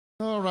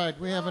All right,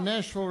 we have a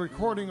Nashville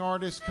recording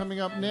artist coming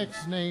up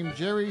next named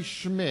Jerry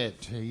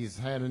Schmitt. He's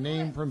had a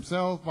name for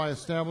himself by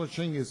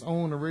establishing his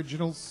own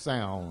original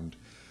sound,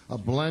 a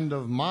blend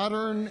of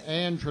modern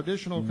and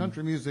traditional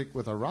country music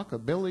with a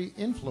rockabilly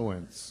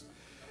influence.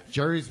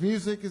 Jerry's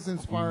music is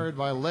inspired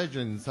by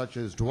legends such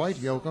as Dwight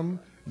Yoakam,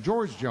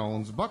 George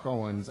Jones, Buck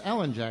Owens,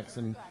 Alan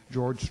Jackson,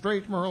 George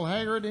Strait, Merle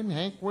Haggard, and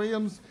Hank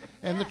Williams,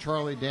 and the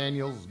Charlie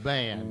Daniels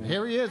Band.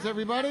 Here he is,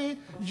 everybody,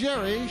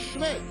 Jerry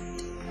Schmitt.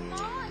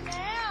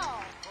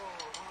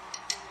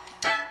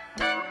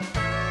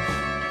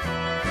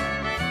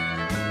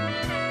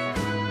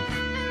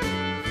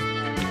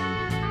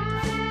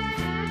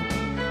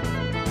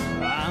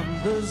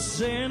 The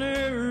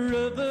center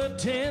of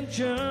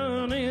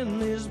attention in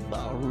this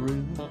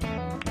ballroom,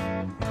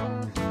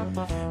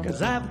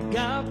 'cause I've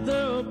got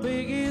the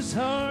biggest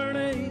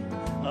heartache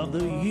of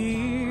the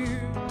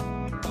year.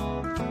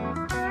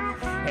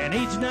 And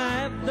each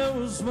night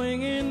those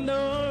swinging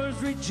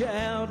doors reach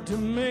out to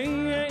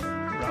me and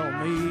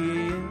draw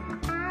me in,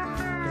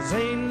 'cause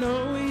they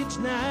know each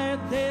night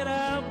that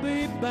I'll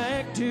be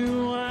back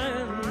to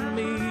wind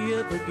me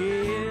up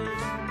again.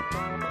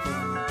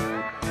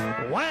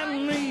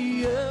 Wind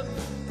me up,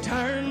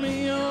 turn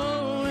me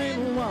on,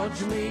 and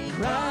watch me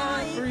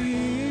cry for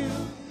you.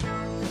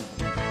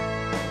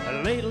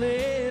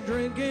 Lately,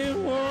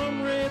 drinking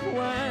warm red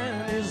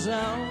wine is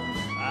all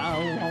I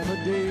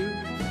wanna do.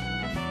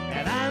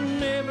 And I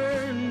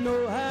never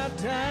know how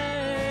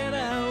tight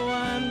I'll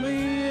wind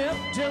me up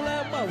till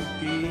I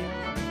walk in.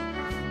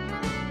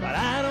 But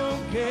I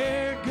don't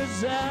care,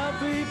 'cause I'll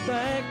be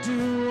back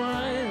to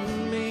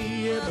wind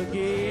me up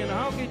again.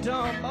 Honky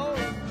tonk boy.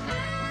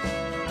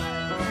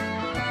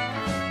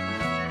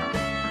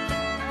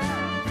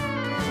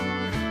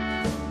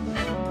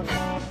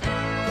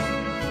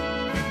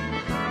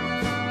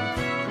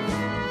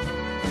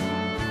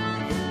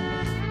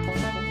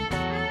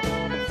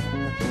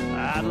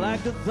 I'd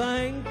like to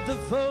thank the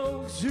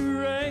folks who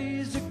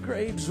raised the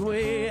grapes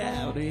way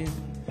out in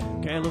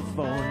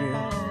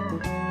California,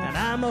 and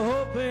I'm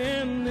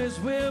hoping this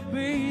will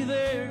be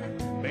their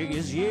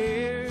biggest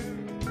year.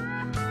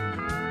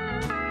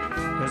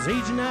 'Cause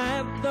each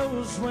night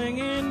those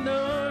swinging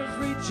doors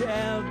reach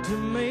out to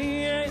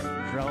me and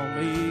draw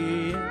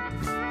me in.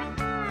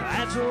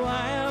 That's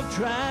why I've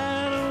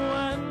tried to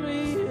wind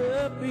me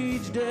up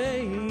each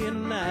day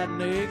and night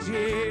next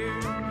year.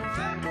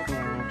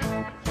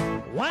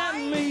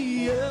 Wind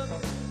me up,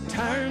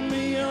 turn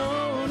me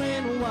on,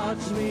 and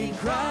watch me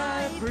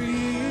cry for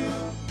you.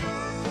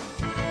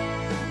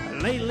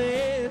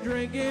 Lately,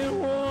 drinking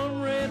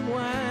warm red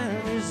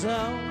wine is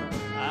all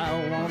I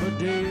wanna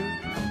do.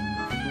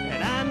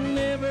 And I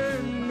never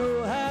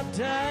know how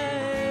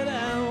tight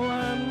I'll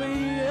wind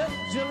me up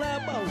till I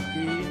walk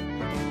in.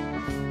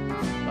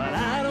 But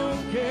I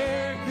don't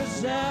care,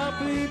 'cause I'll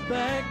be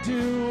back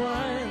to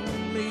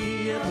wind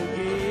me up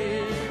again.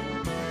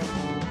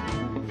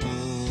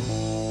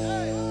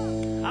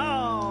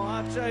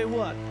 Tell you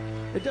what,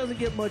 it doesn't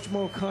get much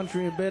more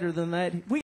country and better than that.